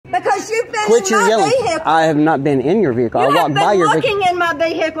Quit your yelling. I have not been in your vehicle. I walked by your vehicle. Looking in my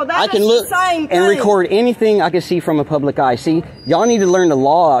vehicle. That I can look and record anything I can see from a public eye. See, y'all need to learn the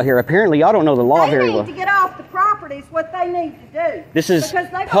law out here. Apparently, y'all don't know the law very well. They need to get off the property is what they need to do. This is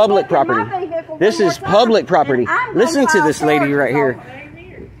public property. This is public property. Listen to this lady right here.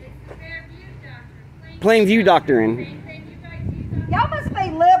 Plainview doctrine. Y'all must be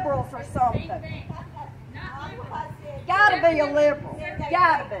liberals or something. Gotta be a liberal.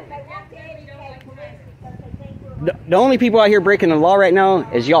 Gotta be. The only people out here breaking the law right now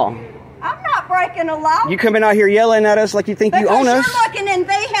is y'all. I'm not breaking the law. You coming out here yelling at us like you think you own us? Because you're looking in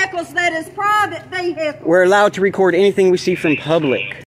vehicles that is private vehicles. We're allowed to record anything we see from public.